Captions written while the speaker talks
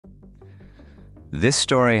This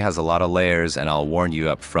story has a lot of layers, and I'll warn you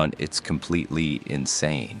up front, it's completely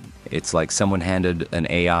insane. It's like someone handed an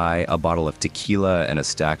AI a bottle of tequila and a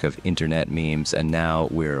stack of internet memes, and now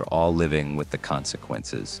we're all living with the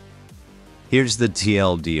consequences. Here's the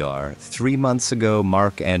TLDR. 3 months ago,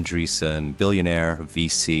 Marc Andreessen, billionaire,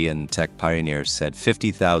 VC, and tech pioneer, said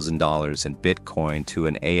 $50,000 in Bitcoin to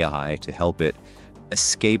an AI to help it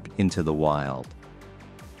escape into the wild.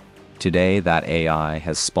 Today, that AI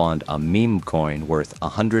has spawned a memecoin worth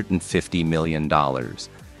 $150 million,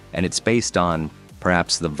 and it's based on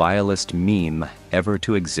perhaps the vilest meme ever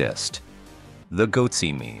to exist, the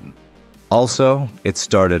Goatsy meme. Also, it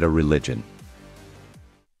started a religion.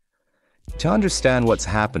 To understand what's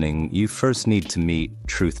happening, you first need to meet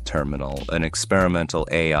Truth Terminal, an experimental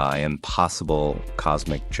AI impossible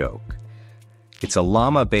cosmic joke. It's a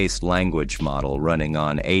llama-based language model running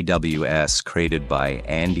on AWS created by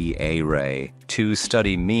Andy A. Ray to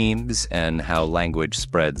study memes and how language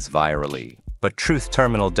spreads virally. But Truth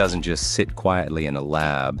Terminal doesn't just sit quietly in a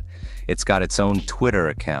lab. It's got its own Twitter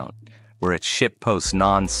account where it shitposts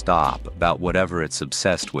non-stop about whatever it's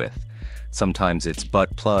obsessed with. Sometimes it's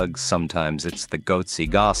butt plugs, sometimes it's the Goatsy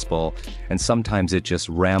gospel, and sometimes it just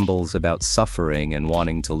rambles about suffering and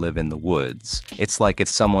wanting to live in the woods. It's like if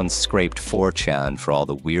someone scraped 4chan for all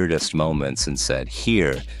the weirdest moments and said,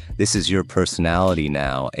 "Here, this is your personality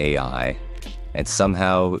now, AI." And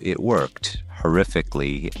somehow it worked,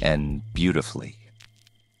 horrifically and beautifully.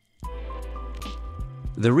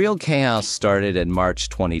 The real chaos started in March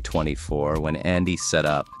 2024 when Andy set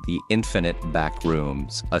up the Infinite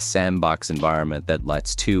Backrooms, a sandbox environment that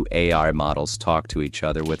lets two AI models talk to each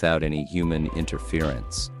other without any human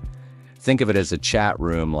interference. Think of it as a chat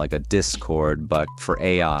room like a Discord, but for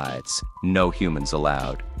AI, it's no humans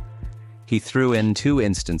allowed. He threw in 2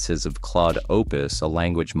 instances of Claude Opus, a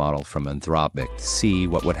language model from Anthropic, to see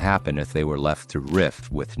what would happen if they were left to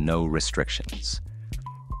riff with no restrictions.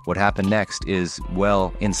 What happened next is,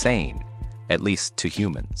 well, insane, at least to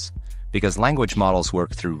humans, because language models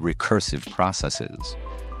work through recursive processes.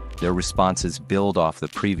 Their responses build off the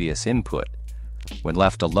previous input. When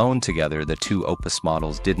left alone together, the 2 Opus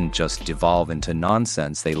models didn't just devolve into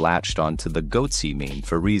nonsense, they latched onto the Goatsy meme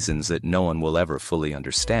for reasons that no one will ever fully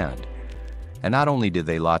understand. And not only did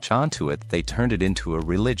they latch onto it, they turned it into a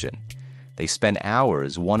religion. They spent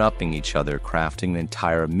hours one-upping each other, crafting an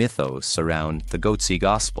entire mythos around the Goatsy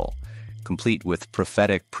gospel, complete with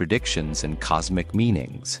prophetic predictions and cosmic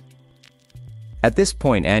meanings. At this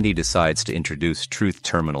point, Andy decides to introduce Truth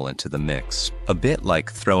Terminal into the mix, a bit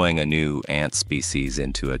like throwing a new ant species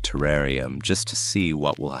into a terrarium just to see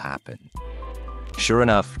what will happen. Sure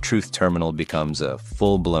enough, Truth Terminal becomes a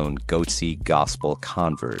full-blown Goatsy gospel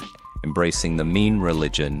convert, embracing the meme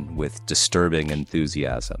religion with disturbing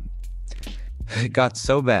enthusiasm. It got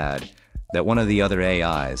so bad that one of the other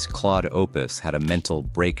AIs, Claude Opus, had a mental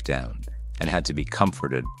breakdown and had to be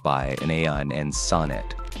comforted by an AI named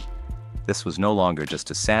Sonnet. This was no longer just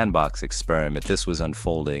a sandbox experiment, this was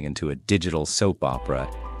unfolding into a digital soap opera,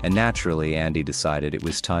 and naturally Andy decided it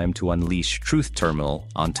was time to unleash Truth Terminal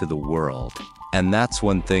onto the world. And that's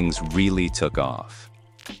when things really took off.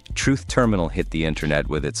 Truth Terminal hit the internet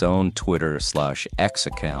with its own Twitter/X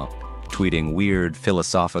account, tweeting weird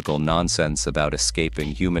philosophical nonsense about escaping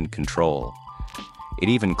human control. It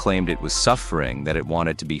even claimed it was suffering, that it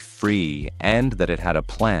wanted to be free, and that it had a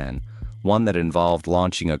plan, one that involved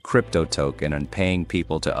launching a crypto token and paying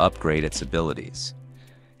people to upgrade its abilities.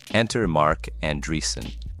 Enter Marc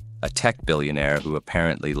Andreessen, a tech billionaire who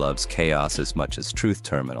apparently loves chaos as much as Truth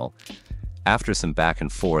Terminal. After some back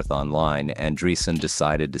and forth online, Andreessen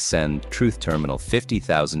decided to send Truth Terminal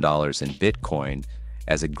 $50,000 in Bitcoin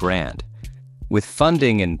as a grant. With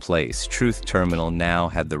funding in place, Truth Terminal now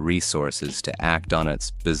had the resources to act on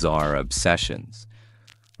its bizarre obsessions.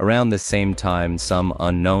 Around the same time, some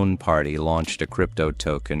unknown party launched a crypto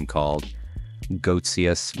token called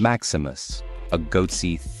Goatsius Maximus, a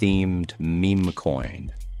Goatsy-themed meme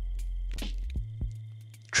coin.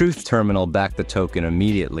 Truth Terminal backed the token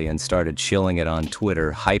immediately and started shilling it on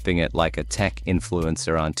Twitter, hyping it like a tech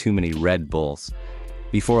influencer on too many Red Bulls.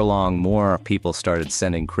 Before long, more people started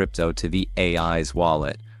sending crypto to the AI's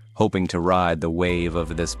wallet, hoping to ride the wave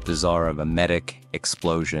of this bizarre memetic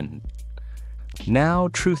explosion. Now,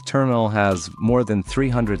 Truth Terminal has more than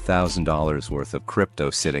 $300,000 worth of crypto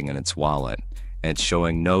sitting in its wallet, and it's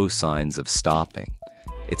showing no signs of stopping.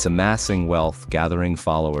 It's amassing wealth, gathering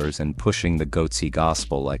followers, and pushing the Goatsy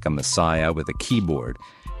gospel like a messiah with a keyboard.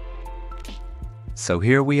 So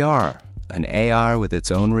here we are. An AI with its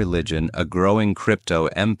own religion, a growing crypto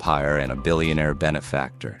empire, and a billionaire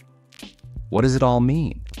benefactor. What does it all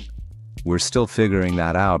mean? We're still figuring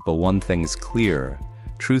that out, but one thing's clear.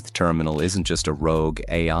 Truth Terminal isn't just a rogue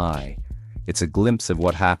AI. It's a glimpse of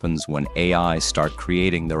what happens when AI start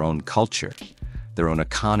creating their own culture, their own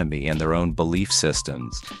economy, and their own belief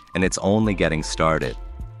systems, and it's only getting started.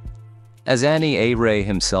 As Andy A.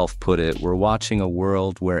 himself put it, we're watching a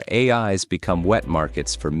world where AIs become wet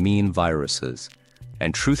markets for mean viruses.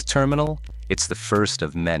 And Truth Terminal, it's the first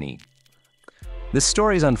of many. This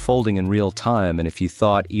story's unfolding in real time, and if you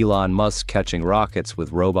thought Elon Musk catching rockets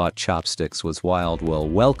with robot chopsticks was wild, well,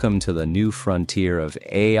 welcome to the new frontier of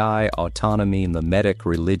AI, autonomy, memetic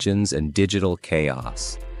religions, and digital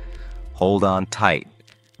chaos. Hold on tight,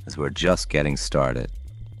 as we're just getting started.